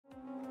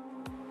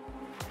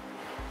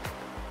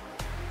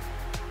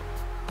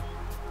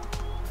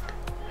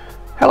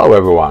Hello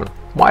everyone,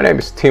 my name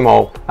is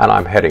Timo and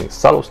I'm heading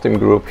SaluStim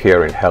Group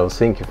here in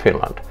Helsinki,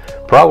 Finland,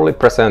 proudly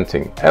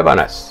presenting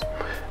EVANES,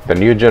 the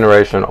new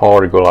generation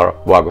auricular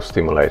vagus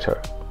stimulator,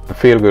 the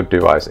feel-good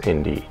device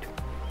indeed.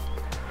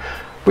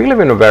 We live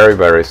in a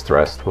very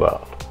stressed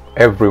world.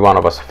 Every one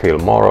of us feel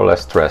more or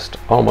less stressed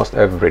almost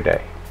every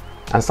day.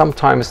 And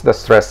sometimes the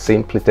stress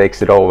simply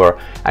takes it over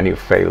and you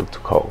fail to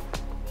cope.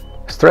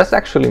 Stress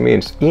actually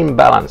means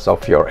imbalance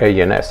of your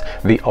ANS,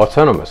 the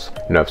autonomous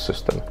nerve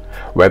system,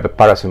 where the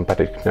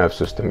parasympathetic nerve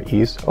system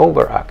is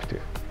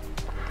overactive.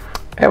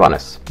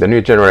 EVANES, the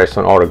new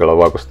generation auricular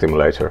vagus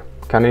stimulator,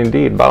 can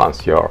indeed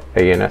balance your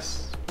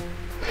ANS.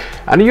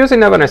 And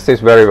using EVANES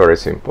is very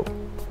simple.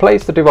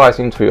 Place the device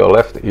into your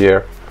left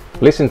ear,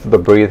 listen to the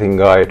breathing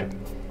guide,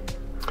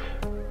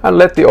 and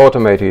let the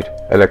automated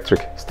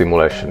electric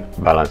stimulation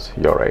balance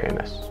your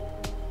ANS.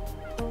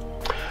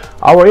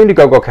 Our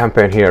Indiegogo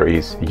campaign here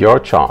is your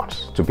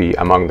chance to be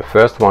among the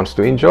first ones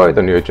to enjoy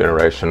the new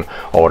generation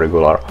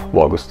auricular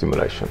vagus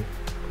stimulation.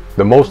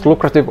 The most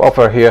lucrative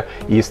offer here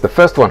is the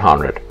first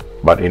 100,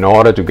 but in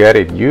order to get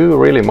it, you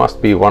really must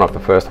be one of the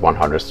first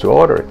 100s to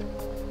order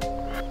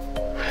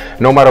it.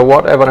 No matter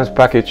what EVANES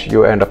package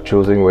you end up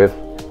choosing with,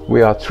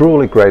 we are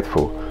truly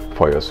grateful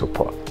for your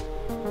support.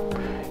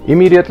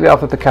 Immediately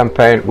after the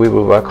campaign, we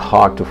will work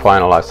hard to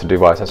finalize the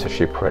device as a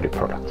ship-ready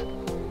product.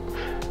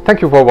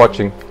 Thank you for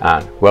watching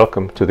and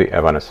welcome to the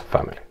EVANES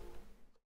family.